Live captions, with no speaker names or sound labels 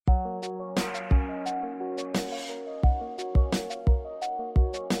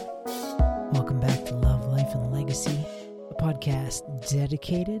podcast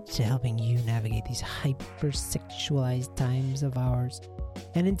dedicated to helping you navigate these hypersexualized times of ours.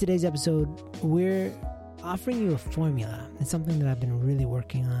 And in today's episode, we're offering you a formula. It's something that I've been really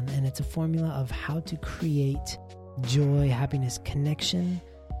working on, and it's a formula of how to create joy, happiness, connection,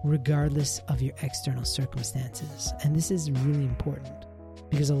 regardless of your external circumstances. And this is really important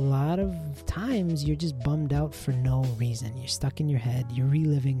because a lot of times you're just bummed out for no reason. You're stuck in your head, you're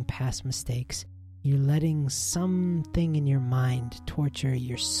reliving past mistakes, you're letting something in your mind torture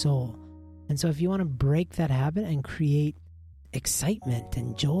your soul. And so if you want to break that habit and create excitement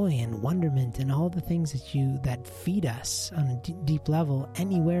and joy and wonderment and all the things that feed us on a deep level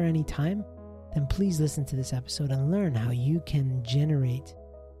anywhere, anytime, then please listen to this episode and learn how you can generate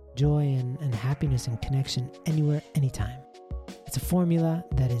joy and happiness and connection anywhere, anytime. It's a formula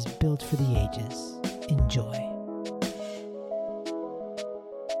that is built for the ages. Enjoy.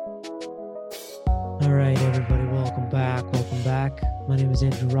 All right, everybody, welcome back. My name is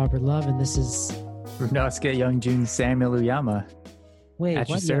Andrew Robert Love, and this is Runosuke Youngjun Samuel Uyama. Wait, at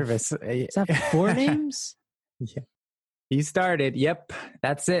your service. Is that 4 names? Yeah. You started. Yep.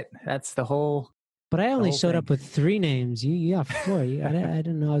 That's it. That's the whole. But I only showed thing. up with 3 names. You got 4. I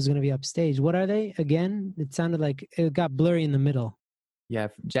didn't know I was going to be upstage. What are they again? It sounded like it got blurry in the middle. Yeah.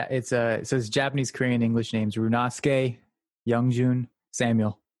 It says Japanese, Korean, English names. Runosuke Youngjun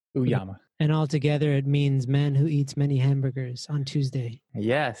Samuel Uyama. And altogether, it means man who eats many hamburgers on Tuesday.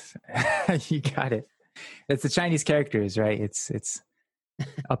 Yes. You got it. It's the Chinese characters, right? It's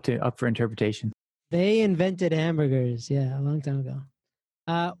up for interpretation. They invented hamburgers, a long time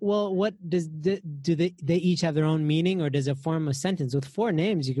ago. Well, what do they each have their own meaning, or does it form a sentence? With 4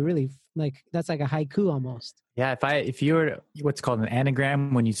 names, you could really that's like a haiku almost. Yeah, if you were what's called an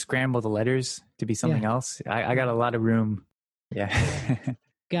anagram, when you scramble the letters to be something else, I got a lot of room. Yeah.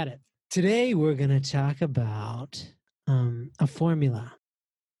 Got it. Today we're going to talk about a formula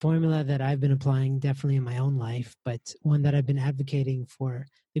that I've been applying definitely in my own life, but one that I've been advocating for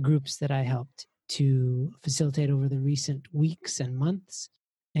the groups that I helped to facilitate over the recent weeks and months,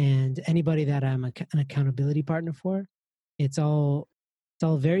 and anybody that I'm an accountability partner for. It's all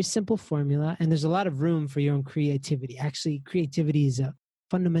a very simple formula, and there's a lot of room for your own creativity. Actually, creativity is a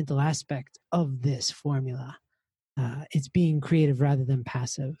fundamental aspect of this formula. It's being creative rather than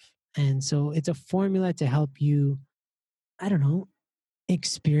passive. And so it's a formula to help you,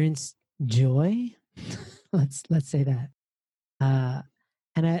 experience joy. Let's say that.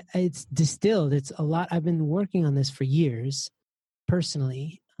 And it's distilled. It's a lot. I've been working on this for years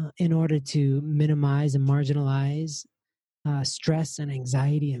personally in order to minimize and marginalize stress and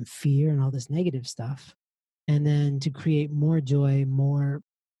anxiety and fear and all this negative stuff. And then to create more joy, more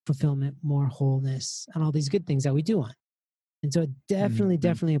fulfillment, more wholeness, and all these good things that we do want. And so it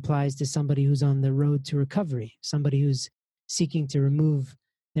definitely applies to somebody who's on the road to recovery, somebody who's seeking to remove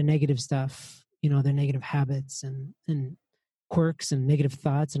their negative stuff, their negative habits and quirks and negative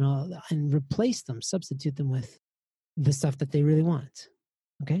thoughts and all, and replace them, substitute them with the stuff that they really want.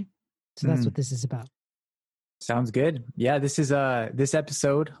 Okay? So that's what this is about. Sounds good. Yeah, this is this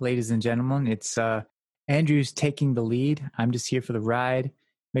episode, ladies and gentlemen, it's Andrew's taking the lead. I'm just here for the ride.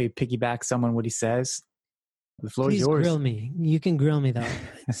 Maybe piggyback someone what he says. The floor is yours. Please grill me. You can grill me though.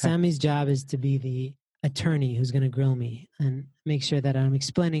 Sammy's job is to be the attorney who's going to grill me and make sure that I'm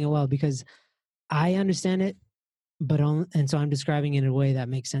explaining it well, because I understand it, and so I'm describing it in a way that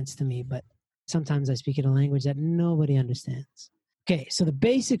makes sense to me. But sometimes I speak in a language that nobody understands. Okay, so the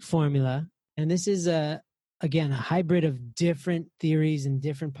basic formula, and this is again a hybrid of different theories and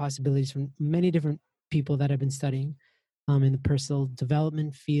different possibilities from many different people that I've been studying. In the personal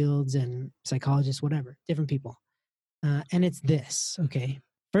development fields and psychologists, whatever, different people. And it's this, okay?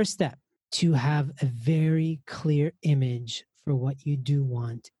 First step, to have a very clear image for what you do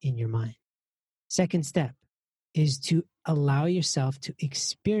want in your mind. Second step is to allow yourself to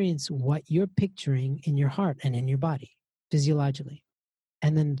experience what you're picturing in your heart and in your body, physiologically.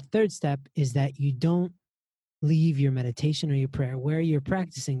 And then the third step is that you don't leave your meditation or your prayer where you're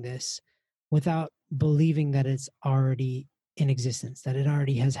practicing this without believing that it's already in existence, that it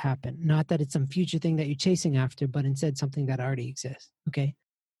already has happened. Not that it's some future thing that you're chasing after, but instead something that already exists. Okay?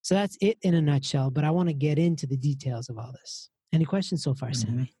 So that's it in a nutshell, but I want to get into the details of all this. Any questions so far,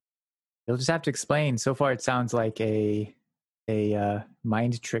 Sammy? You'll just have to explain. So far, it sounds like a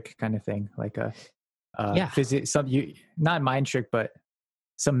mind trick kind of thing, like a not mind trick, but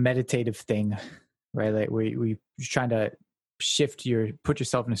some meditative thing, right? Like we trying to put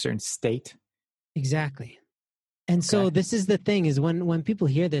yourself in a certain state. Exactly. And so this is the thing is when people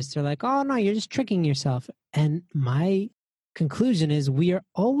hear this, they're like, oh no, you're just tricking yourself. And my conclusion is we are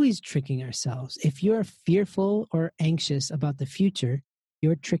always tricking ourselves. If you're fearful or anxious about the future,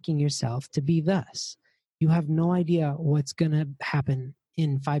 you're tricking yourself to be thus. You have no idea what's going to happen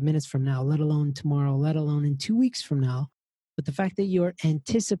in 5 minutes from now, let alone tomorrow, let alone in 2 weeks from now. But the fact that you're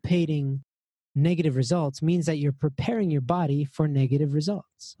anticipating negative results means that you're preparing your body for negative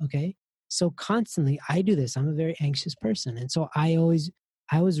results. Okay. So constantly, I do this. I'm a very anxious person. And so I was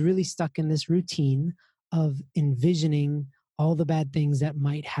really stuck in this routine of envisioning all the bad things that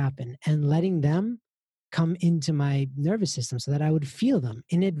might happen and letting them come into my nervous system so that I would feel them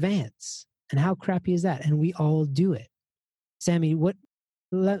in advance. And how crappy is that? And we all do it. Sammy,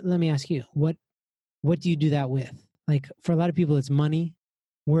 let me ask you, what do you do that with? Like for a lot of people, it's money,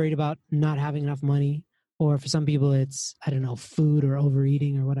 worried about not having enough money. Or for some people, it's, I don't know, food or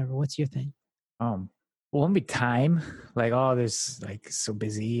overeating or whatever. What's your thing? Well, it'll be time. Like, oh, there's like so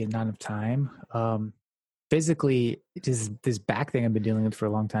busy and not enough time. Physically, just this back thing I've been dealing with for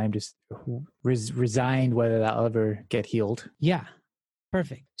a long time, just resigned whether that'll ever get healed. Yeah,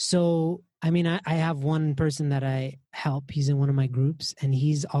 perfect. So, I mean, I have one person that I help. He's in one of my groups, and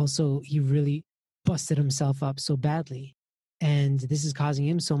he really busted himself up so badly. And this is causing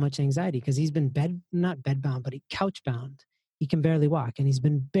him so much anxiety because he's been not bedbound, but couch bound. He can barely walk, and he's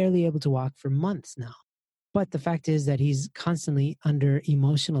been barely able to walk for months now. But the fact is that he's constantly under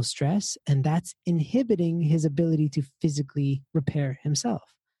emotional stress, and that's inhibiting his ability to physically repair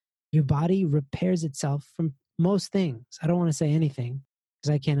himself. Your body repairs itself from most things. I don't want to say anything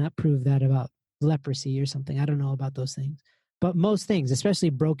because I cannot prove that about leprosy or something. I don't know about those things. But most things, especially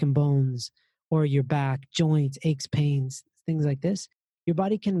broken bones or your back, joints, aches, pains, things like this, your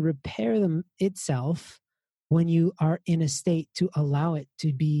body can repair them itself when you are in a state to allow it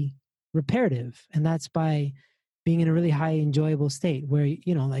to be reparative. And that's by being in a really high enjoyable state where,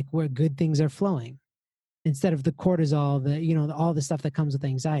 like where good things are flowing instead of the cortisol, all the stuff that comes with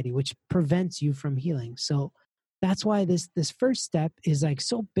anxiety, which prevents you from healing. So that's why this first step is like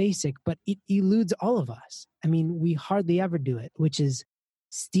so basic, but it eludes all of us. I mean, we hardly ever do it, which is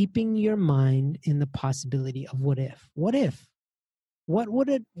steeping your mind in the possibility of what if,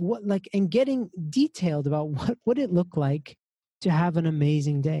 and getting detailed about what would it look like to have an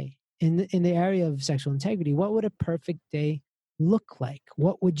amazing day. In the area of sexual integrity, what would a perfect day look like?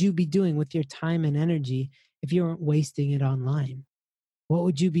 What would you be doing with your time and energy if you weren't wasting it online? What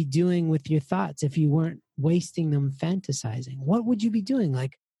would you be doing with your thoughts if you weren't wasting them fantasizing? What would you be doing?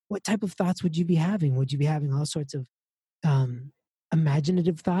 Like, what type of thoughts would you be having? Would you be having all sorts of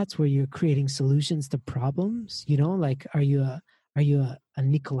imaginative thoughts where you're creating solutions to problems? Like, are you a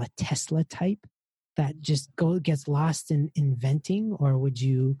Nikola Tesla type that just gets lost in inventing? Or would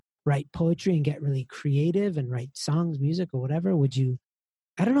you write poetry and get really creative and write songs, music, or whatever? Would you,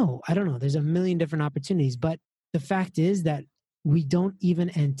 I don't know. There's a million different opportunities, but the fact is that we don't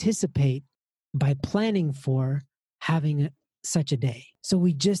even anticipate by planning for having such a day. So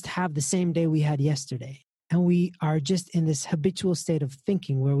we just have the same day we had yesterday. And we are just in this habitual state of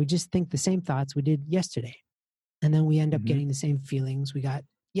thinking where we just think the same thoughts we did yesterday. And then we end up getting the same feelings we got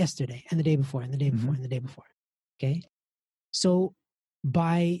yesterday and the day before and the day before and the day before. Okay. So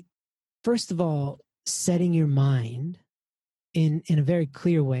by, first of all, setting your mind in a very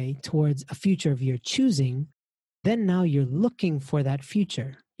clear way towards a future of your choosing, then now you're looking for that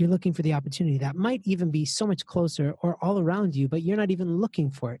future. You're looking for the opportunity that might even be so much closer or all around you, but you're not even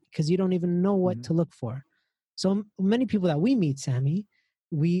looking for it because you don't even know what to look for. So many people that we meet, Sammy,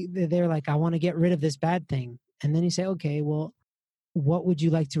 they're like, I want to get rid of this bad thing. And then you say, okay, well, what would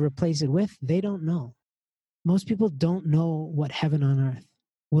you like to replace it with? They don't know. Most people don't know what heaven on earth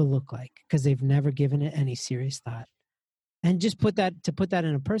will look like because they've never given it any serious thought. And just put that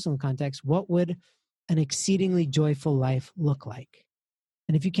in a personal context, what would an exceedingly joyful life look like?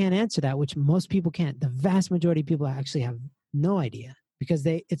 And if you can't answer that, which most people can't, the vast majority of people actually have no idea because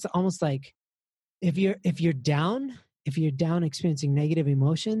it's almost like if you're down experiencing negative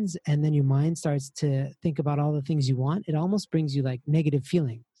emotions and then your mind starts to think about all the things you want, it almost brings you like negative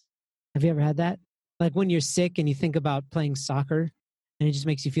feelings. Have you ever had that? Like when you're sick and you think about playing soccer and it just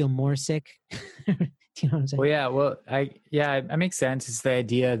makes you feel more sick. Do you know what I'm saying? Well, yeah, that makes sense. It's the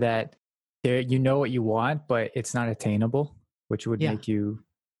idea that you know what you want, but it's not attainable, which would make you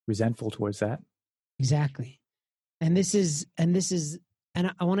resentful towards that. Exactly. And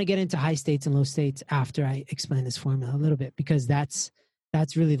I want to get into high states and low states after I explain this formula a little bit, because that's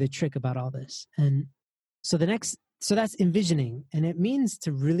really the trick about all this. And so that's envisioning. And it means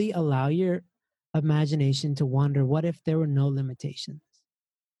to really allow your imagination to wander. What if there were no limitations?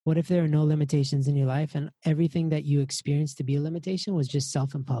 What if there are no limitations in your life and everything that you experienced to be a limitation was just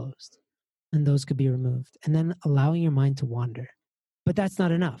self-imposed? and those could be removed. And then allowing your mind to wander. But that's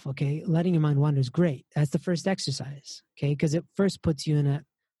not enough, okay? Letting your mind wander is great. That's the first exercise, okay? Because it first puts you in a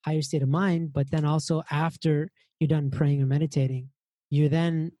higher state of mind, but then also after you're done praying or meditating, you're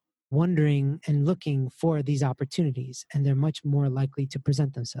then wondering and looking for these opportunities, and they're much more likely to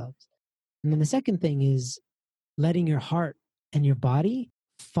present themselves. And then the second thing is letting your heart and your body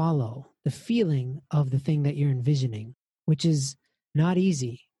follow the feeling of the thing that you're envisioning, which is not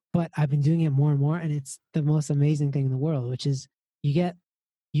easy, but I've been doing it more and more, and it's the most amazing thing in the world, which is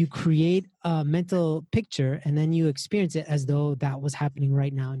you create a mental picture and then you experience it as though that was happening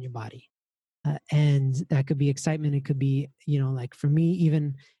right now in your body. And that could be excitement. It could be, like for me,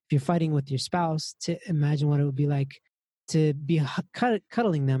 even if you're fighting with your spouse, to imagine what it would be like to be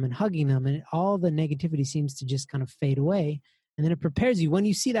cuddling them and hugging them, and all the negativity seems to just kind of fade away. And then it prepares you when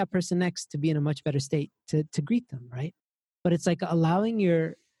you see that person next to be in a much better state to greet them, right? But it's like allowing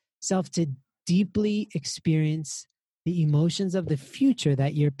yourself to deeply experience the emotions of the future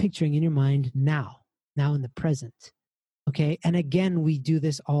that you're picturing in your mind now in the present. Okay. And again, we do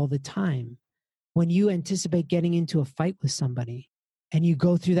this all the time. When you anticipate getting into a fight with somebody and you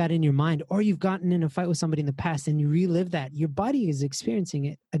go through that in your mind, or you've gotten in a fight with somebody in the past and you relive that, your body is experiencing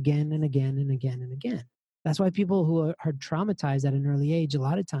it again and again and again and again. That's why people who are traumatized at an early age, a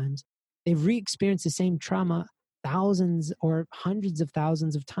lot of times, they've re-experienced the same trauma thousands or hundreds of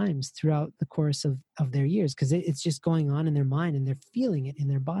thousands of times throughout the course of their years, because it's just going on in their mind and they're feeling it in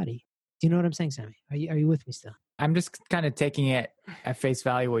their body. Do you know what I'm saying, Sammy? Are you with me still? I'm just kind of taking it at face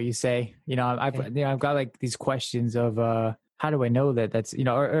value what you say. I've got like these questions of how do I know that that's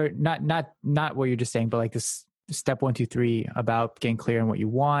or not what you're just saying, but like this step 1, 2, 3 about getting clear on what you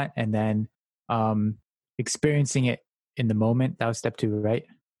want, and then experiencing it in the moment. That was step 2, right?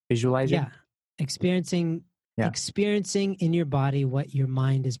 Visualizing. Yeah, experiencing in your body what your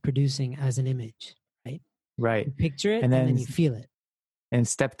mind is producing as an image, right? Right. You picture it and then you feel it. And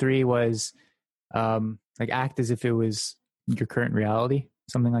step 3 was like act as if it was your current reality,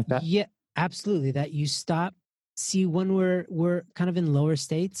 something like that. Yeah, absolutely. That you stop. See, when we're kind of in lower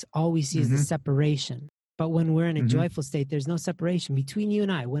states, all we see is the separation. But when we're in a joyful state, there's no separation between you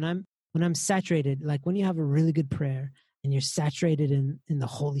and I. When I'm saturated, like when you have a really good prayer and you're saturated in the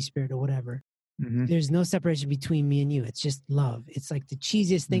Holy Spirit or whatever, there's no separation between me and you. It's just love. It's like the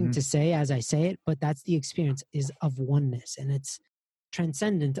cheesiest thing to say as I say it, but that's the experience, is of oneness. And it's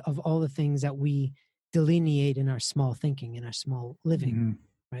transcendent of all the things that we delineate in our small thinking, in our small living,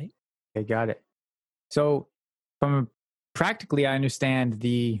 right? Okay, got it. So practically, I understand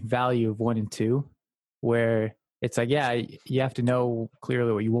the value of 1 and 2, where it's like, yeah, you have to know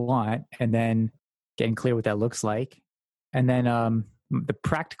clearly what you want, and then getting clear what that looks like. And then my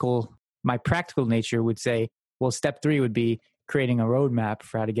practical nature would say, well, step 3 would be creating a roadmap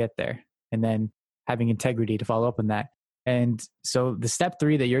for how to get there, and then having integrity to follow up on that. And so the step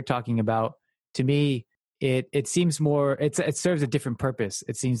 3 that you're talking about, to me, it seems more, it serves a different purpose,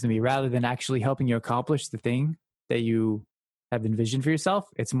 it seems to me, rather than actually helping you accomplish the thing that you have envisioned for yourself.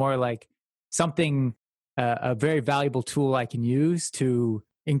 It's more like something, a very valuable tool I can use to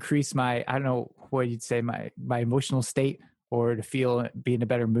increase my, I don't know what you'd say, my emotional state, or to be in a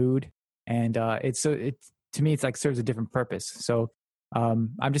better mood. And to me, it's like serves a different purpose. So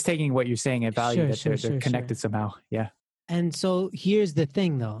I'm just taking what you're saying at value, they're connected somehow. Yeah. And so here's the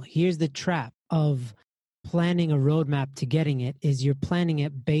thing, though. Here's the trap of planning a roadmap to getting it, is you're planning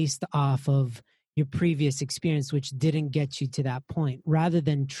it based off of your previous experience, which didn't get you to that point, rather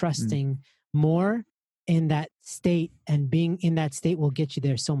than trusting more in that state, and being in that state will get you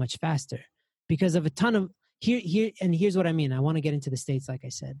there so much faster. Because of a ton of here's what I mean. I want to get into the states, like I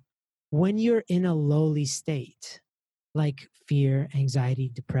said. When you're in a lowly state, like fear,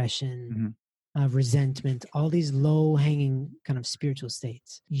 anxiety, depression, resentment, all these low-hanging kind of spiritual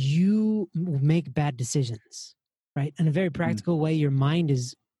states, you make bad decisions, right? In a very practical way, your mind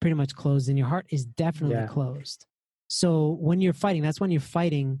is pretty much closed and your heart is definitely closed. So when you're fighting, that's when you're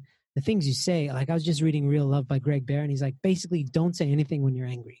fighting the things you say. Like I was just reading Real Love by Greg Bear, and he's like, basically don't say anything when you're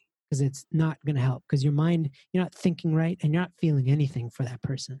angry, because it's not going to help, because your mind, you're not thinking right and you're not feeling anything for that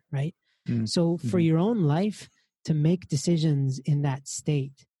person, right? So for your own life, to make decisions in that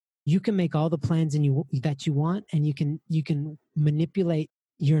state, you can make all the plans that you want, and you can manipulate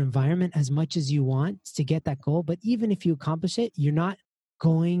your environment as much as you want to get that goal. But even if you accomplish it, you're not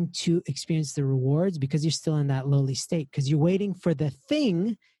going to experience the rewards, because you're still in that lowly state, because you're waiting for the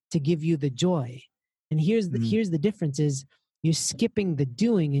thing to give you the joy. And here's the difference is you're skipping the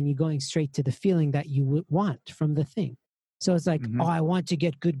doing and you're going straight to the feeling that you would want from the thing. So it's like, oh, I want to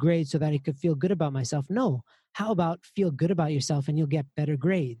get good grades so that I could feel good about myself. No. How about feel good about yourself and you'll get better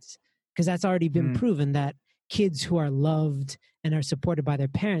grades? because that's already been proven that kids who are loved and are supported by their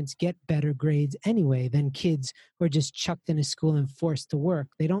parents get better grades anyway than kids who are just chucked into school and forced to work.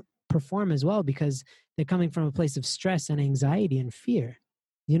 They don't perform as well because they're coming from a place of stress and anxiety and fear.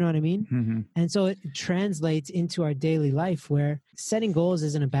 You know what I mean? Mm-hmm. And so it translates into our daily life where setting goals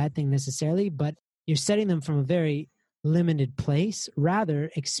isn't a bad thing necessarily, but you're setting them from a very limited place. Rather,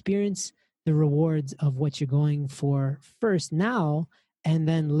 experience the rewards of what you're going for first now, and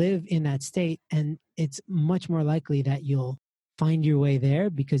then live in that state. And it's much more likely that you'll find your way there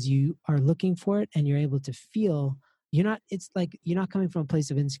because you are looking for it and you're able to feel it's like you're not coming from a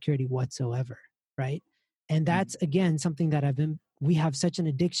place of insecurity whatsoever. Right. And that's, again, something that we have such an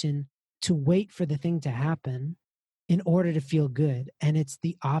addiction to wait for the thing to happen in order to feel good. And it's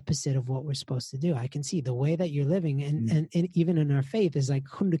the opposite of what we're supposed to do. I can see the way that you're living and even in our faith is like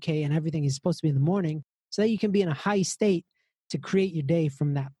hunduke, and everything is supposed to be in the morning so that you can be in a high state to create your day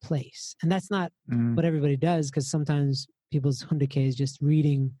from that place. And that's not what everybody does, because sometimes people's hunduke is just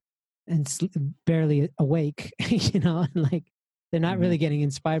reading and barely awake, and like they're not really getting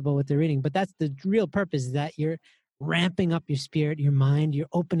inspired by what they're reading. But that's the real purpose, is that you're ramping up your spirit, your mind, you're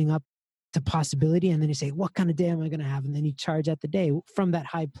opening up to possibility. And then you say, what kind of day am I going to have? And then you charge at the day from that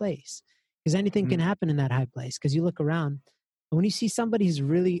high place, because anything can happen in that high place. Because you look around, and when you see somebody who's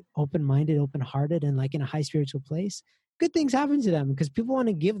really open-minded, open-hearted, and like in a high spiritual place, good things happen to them because people want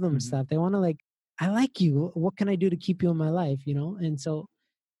to give them stuff. They want to like, I like you. What can I do to keep you in my life? And so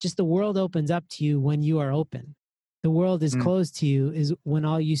just the world opens up to you when you are open. The world is closed to you is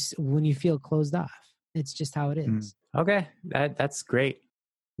when you feel closed off. It's just how it is. Okay. That's great.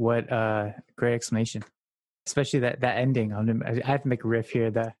 What great explanation. Especially that ending. I have to make a riff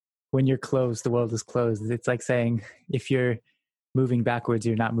here that when you're closed, the world is closed. It's like saying if you're moving backwards,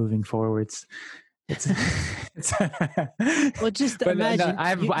 you're not moving forwards. Well, just imagine. No, I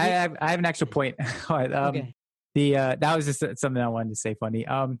have an actual point. Okay. That was just something I wanted to say funny.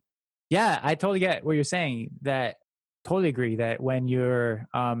 Yeah, I totally get what you're saying. That totally agree that when you're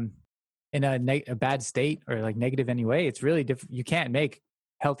in a bad state or like negative anyway, it's really different. You can't make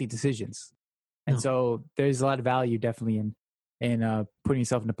healthy decisions, and so there's a lot of value definitely in putting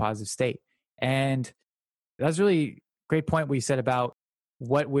yourself in a positive state. And that's really great point what you said about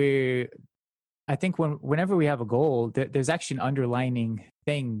I think whenever we have a goal, there's actually an underlining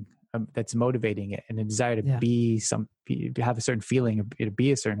thing that's motivating it, and a desire to have a certain feeling, or to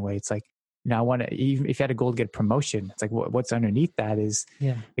be a certain way. It's like, I want to, even if you had a goal to get a promotion, it's like what's underneath that is,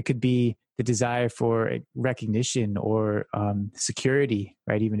 it could be the desire for recognition or security,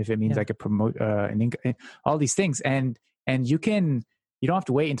 right? Even if it means like all these things, and you don't have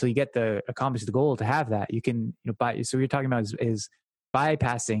to wait until you accomplish the goal to have that. You can, so what you're talking about is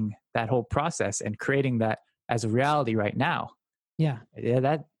bypassing that whole process and creating that as a reality right now.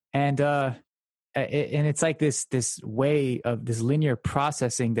 And it's like this way of this linear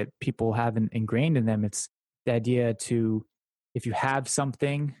processing that people have ingrained in them. It's the idea if you have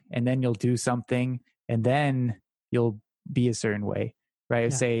something and then you'll do something and then you'll be a certain way,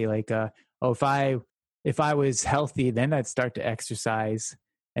 right? Say like, if I was healthy, then I'd start to exercise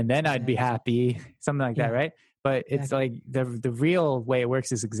and then I'd be happy, something like that, right? But it's like the real way it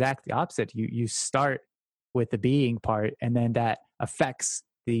works is exactly the opposite. You start with the being part, and then that affects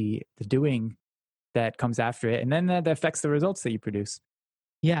the doing that comes after it, and then that affects the results that you produce.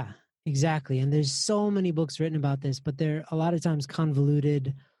 Yeah, exactly. And there's so many books written about this, but they're a lot of times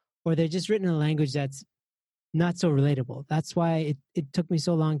convoluted, or they're just written in a language that's not so relatable. That's why it took me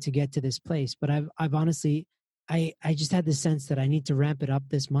so long to get to this place. But I've honestly, I just had the sense that I need to ramp it up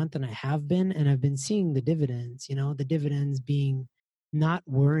this month, and I have been, and I've been seeing the dividends, the dividends being not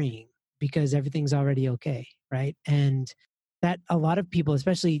worrying because everything's already okay, right? And that a lot of people,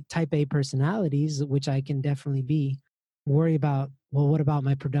 especially type A personalities, which I can definitely be, worry about, well, what about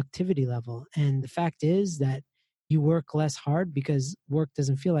my productivity level? And the fact is that you work less hard because work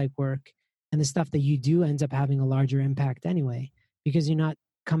doesn't feel like work. And the stuff that you do ends up having a larger impact anyway, because you're not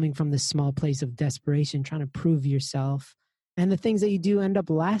coming from this small place of desperation, trying to prove yourself. And the things that you do end up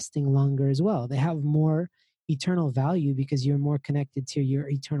lasting longer as well. They have more eternal value because you're more connected to your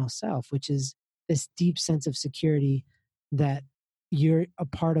eternal self, which is this deep sense of security that you're a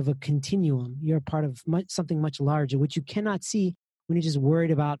part of a continuum. You're a part of something much larger, which you cannot see when you're just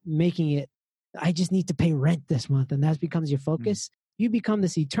worried about making it. I just need to pay rent this month, and that becomes your focus. You become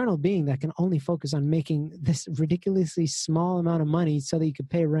this eternal being that can only focus on making this ridiculously small amount of money so that you could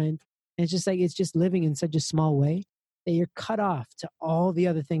pay rent. And it's just living in such a small way that you're cut off to all the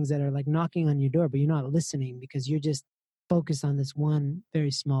other things that are like knocking on your door, but you're not listening because you're just focused on this one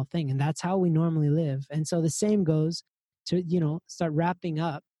very small thing. And that's how we normally live. And so the same goes to, start wrapping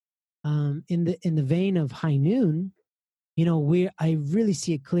up In the vein of High Noon, I really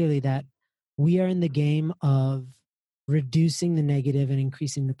see it clearly that we are in the game of reducing the negative and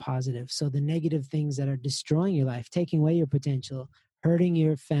increasing the positive. So the negative things that are destroying your life, taking away your potential, hurting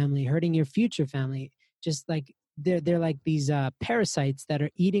your family, hurting your future family, just like they're like these parasites that are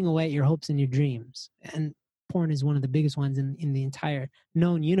eating away at your hopes and your dreams. And porn is one of the biggest ones in the entire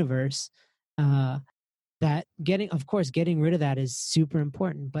known universe. That getting rid of that is super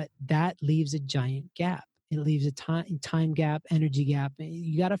important, but that leaves a giant gap. It leaves a time gap, energy gap.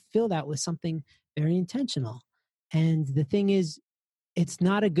 You got to fill that with something very intentional. And the thing is, it's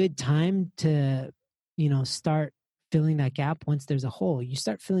not a good time to, start filling that gap once there's a hole. You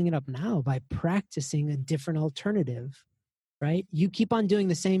start filling it up now by practicing a different alternative, right? You keep on doing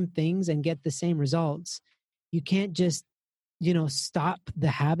the same things and get the same results. You can't just, stop the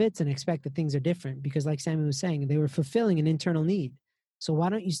habits and expect that things are different, because like Sammy was saying, they were fulfilling an internal need. So why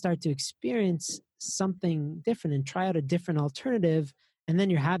don't you start to experience something different and try out a different alternative, and then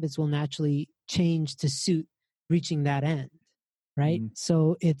your habits will naturally change to suit reaching that end, right?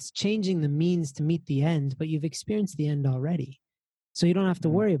 So it's changing the means to meet the end, but you've experienced the end already. So you don't have to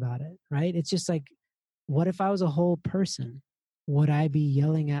worry about it, right? It's just like, what if I was a whole person? Would I be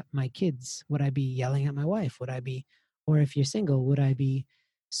yelling at my kids? Would I be yelling at my wife? Or if you're single, would I be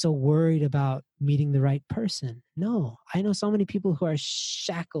so worried about meeting the right person? No. I know so many people who are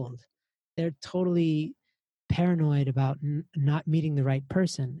shackled. They're totally paranoid about not meeting the right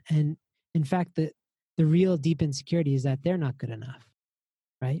person. And in fact, the real deep insecurity is that they're not good enough,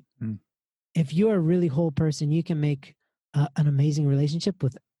 right? If you're a really whole person, you can make an amazing relationship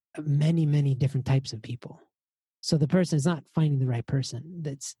with many, many different types of people. So the person is not finding the right person.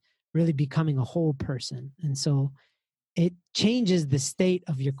 That's really becoming a whole person. And so it changes the state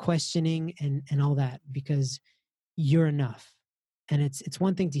of your questioning and all that, because you're enough. And it's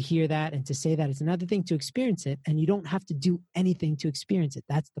one thing to hear that and to say that. It's another thing to experience it. And you don't have to do anything to experience it.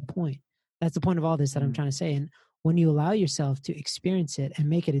 That's the point. That's the point of all this that I'm trying to say. And when you allow yourself to experience it and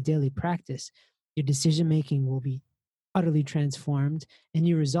make it a daily practice, your decision making will be utterly transformed, and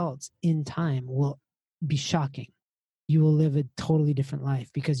your results in time will be shocking. You will live a totally different life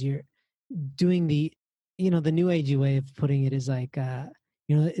because you're doing the new agey way of putting it is like,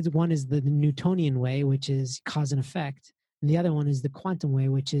 one is the Newtonian way, which is cause and effect. And the other one is the quantum way,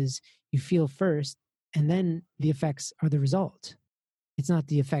 which is you feel first and then the effects are the result. It's not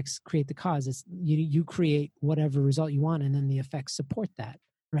the effects create the cause. It's you create whatever result you want, and then the effects support that,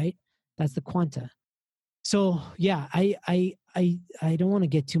 right? That's the quanta. So yeah, I don't want to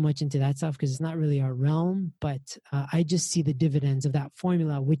get too much into that stuff because it's not really our realm, but I just see the dividends of that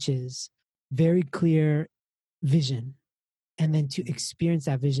formula, which is very clear vision, and then to experience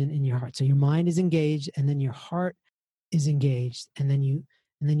that vision in your heart. So your mind is engaged, and then your heart is engaged, and then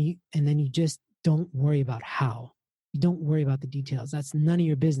you just don't worry about how. You don't worry about the details. That's none of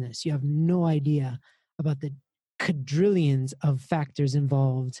your business. You have no idea about the quadrillions of factors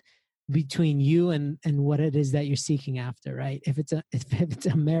involved between you and what it is that you're seeking after, right? If it's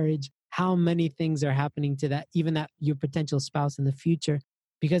a marriage, how many things are happening to that, even that your potential spouse in the future?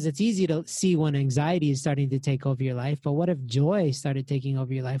 Because it's easy to see when anxiety is starting to take over your life, but what if joy started taking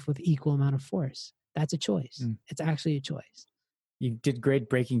over your life with equal amount of force? That's a choice. It's actually a choice. You did great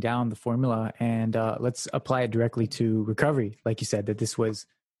breaking down the formula, and let's apply it directly to recovery. Like you said, that this was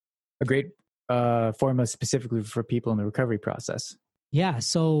a great formula specifically for people in the recovery process. Yeah.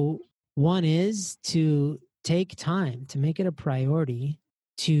 So one is to take time to make it a priority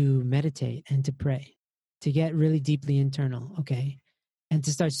to meditate and to pray, to get really deeply internal. Okay. And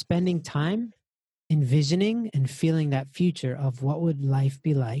to start spending time envisioning and feeling that future of what would life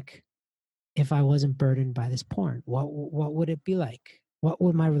be like if I wasn't burdened by this porn. What would it be like? What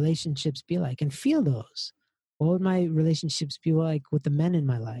would my relationships be like? And feel those. What would my relationships be like with the men in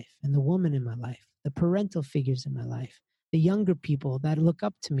my life and the woman in my life, the parental figures in my life, the younger people that look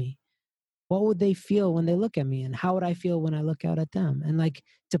up to me? What would they feel when they look at me, and how would I feel when I look out at them? And like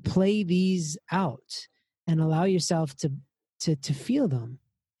to play these out and allow yourself to feel them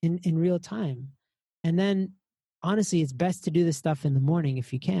in real time. And then honestly, it's best to do this stuff in the morning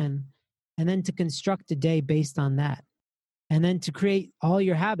if you can, and then to construct a day based on that. And then to create all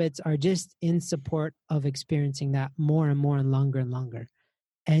your habits are just in support of experiencing that more and more and longer.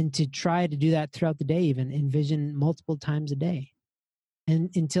 And to try to do that throughout the day, even envision multiple times a day. And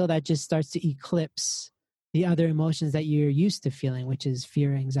until that just starts to eclipse the other emotions that you're used to feeling, which is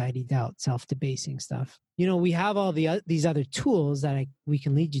fear, anxiety, doubt, self-debasing stuff. We have all these other tools that we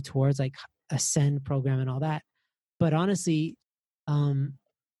can lead you towards, like Ascend program and all that. But honestly,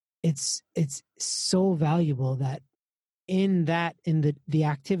 it's so valuable that in the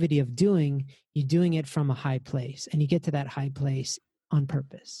activity of doing, you're doing it from a high place, and you get to that high place on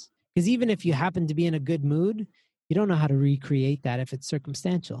purpose. Because even if you happen to be in a good mood, you don't know how to recreate that if it's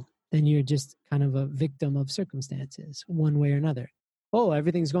circumstantial. Then you're just kind of a victim of circumstances one way or another. Oh,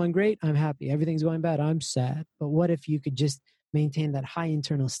 everything's going great, I'm happy. Everything's going bad, I'm sad. But what if you could just maintain that high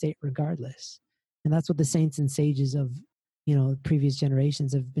internal state regardless? And that's what the saints and sages of, previous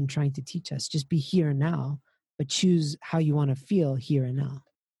generations have been trying to teach us. Just be here and now, but choose how you want to feel here and now.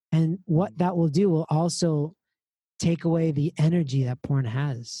 And what that will do will also take away the energy that porn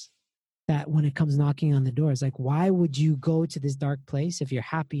has. That when it comes knocking on the door, it's like, why would you go to this dark place if you're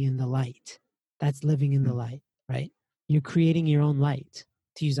happy in the light? That's living in the light, right? You're creating your own light,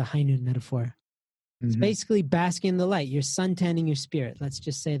 to use a high noon metaphor. It's basically basking in the light. You're suntanning your spirit. Let's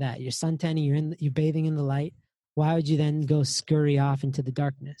just say that. You're suntanning, you're bathing in the light. Why would you then go scurry off into the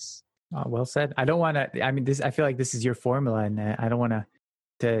darkness? Oh, well said. I don't want to, I feel like this is your formula, and I don't want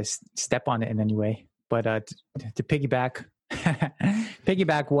to step on it in any way. But to piggyback,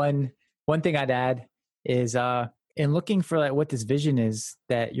 one thing I'd add is in looking for like what this vision is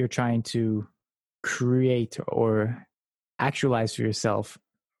that you're trying to create or actualize for yourself,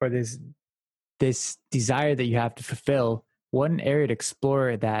 or this desire that you have to fulfill, one area to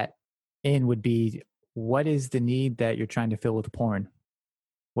explore that in would be, what is the need that you're trying to fill with porn?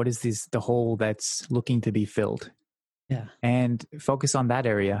 What is the hole that's looking to be filled? Yeah. And focus on that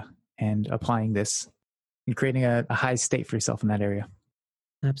area and applying this and creating a high state for yourself in that area.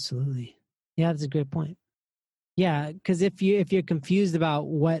 Absolutely. Yeah, that's a great point. Yeah, because if you're confused about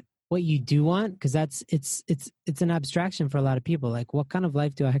what you do want, because it's an abstraction for a lot of people. Like, what kind of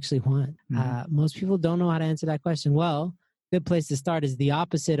life do I actually want? Most people don't know how to answer that question. Well, good place to start is the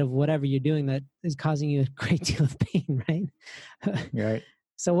opposite of whatever you're doing that is causing you a great deal of pain, right? Right.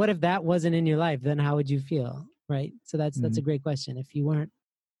 So what if that wasn't in your life? Then how would you feel, right? So that's a great question. If you weren't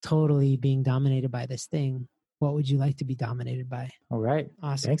totally being dominated by this thing, what would you like to be dominated by? All right.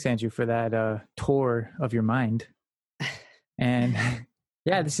 Awesome. Thanks, Andrew, for that tour of your mind. And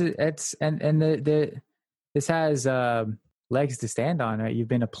yeah, this has legs to stand on, right? You've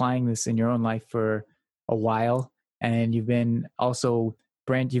been applying this in your own life for a while, and you've been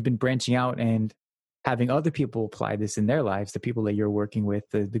branching out and having other people apply this in their lives, the people that you're working with,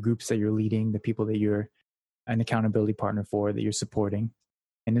 the groups that you're leading, the people that you're an accountability partner for, that you're supporting.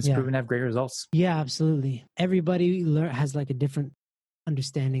 And it's proven to have great results. Yeah, absolutely. Everybody has like a different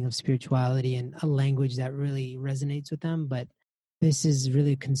understanding of spirituality and a language that really resonates with them. But this is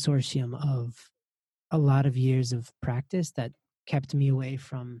really a consortium of a lot of years of practice that kept me away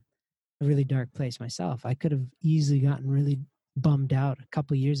from a really dark place myself. I could have easily gotten really bummed out a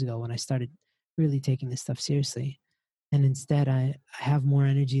couple of years ago when I started really taking this stuff seriously. And instead, I have more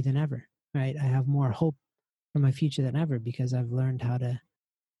energy than ever, right? I have more hope for my future than ever because I've learned how to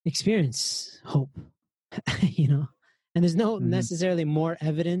experience hope, and there's no necessarily more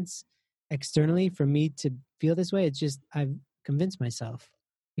evidence externally for me to feel this way. It's just I've convinced myself,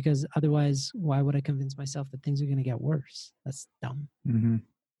 because otherwise why would I convince myself that things are going to get worse? That's dumb.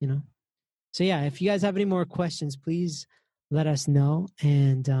 So yeah, if you guys have any more questions, please let us know.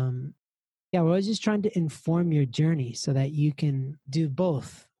 And we're always just trying to inform your journey so that you can do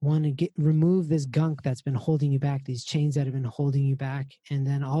both. One, to remove this gunk that's been holding you back, these chains that have been holding you back, and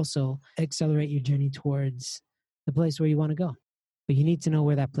then also accelerate your journey towards the place where you want to go. But you need to know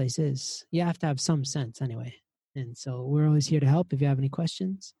where that place is. You have to have some sense anyway. And so we're always here to help if you have any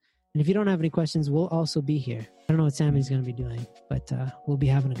questions. And if you don't have any questions, we'll also be here. I don't know what Sammy's going to be doing, but we'll be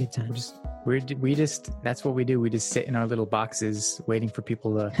having a good time. That's what we do. We just sit in our little boxes waiting for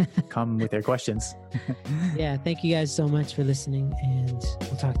people to come with their questions. Yeah. Thank you guys so much for listening, and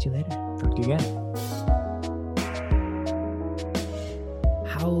we'll talk to you later. Talk to you again.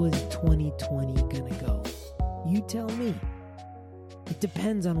 How is 2020 going to go? You tell me. It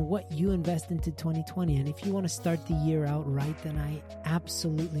depends on what you invest into 2020. And if you want to start the year out right, then I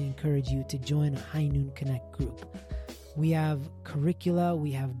absolutely encourage you to join a High Noon Connect group. We have curricula,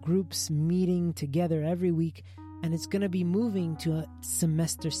 we have groups meeting together every week, and it's going to be moving to a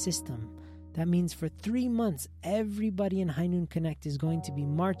semester system. That means for 3 months, everybody in High Noon Connect is going to be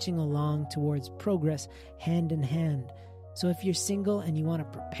marching along towards progress hand in hand. So if you're single and you want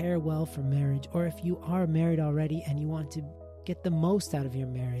to prepare well for marriage, or if you are married already and you want to get the most out of your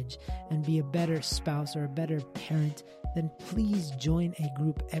marriage and be a better spouse or a better parent, then please join a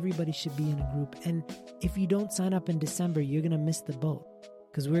group. Everybody should be in a group. And if you don't sign up in December, you're going to miss the boat,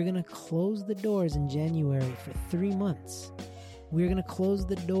 because we're going to close the doors in January for 3 months. We're going to close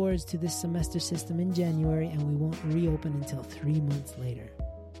the doors to this semester system in January, and we won't reopen until 3 months later.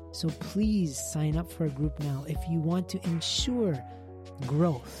 So please sign up for a group now. If you want to ensure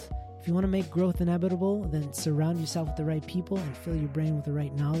growth, if you want to make growth inevitable, then surround yourself with the right people and fill your brain with the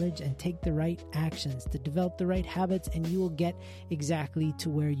right knowledge and take the right actions to develop the right habits, and you will get exactly to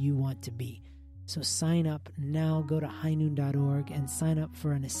where you want to be. So sign up now. Go to highnoon.org and sign up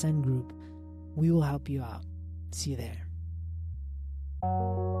for an Ascend group. We will help you out. See you there.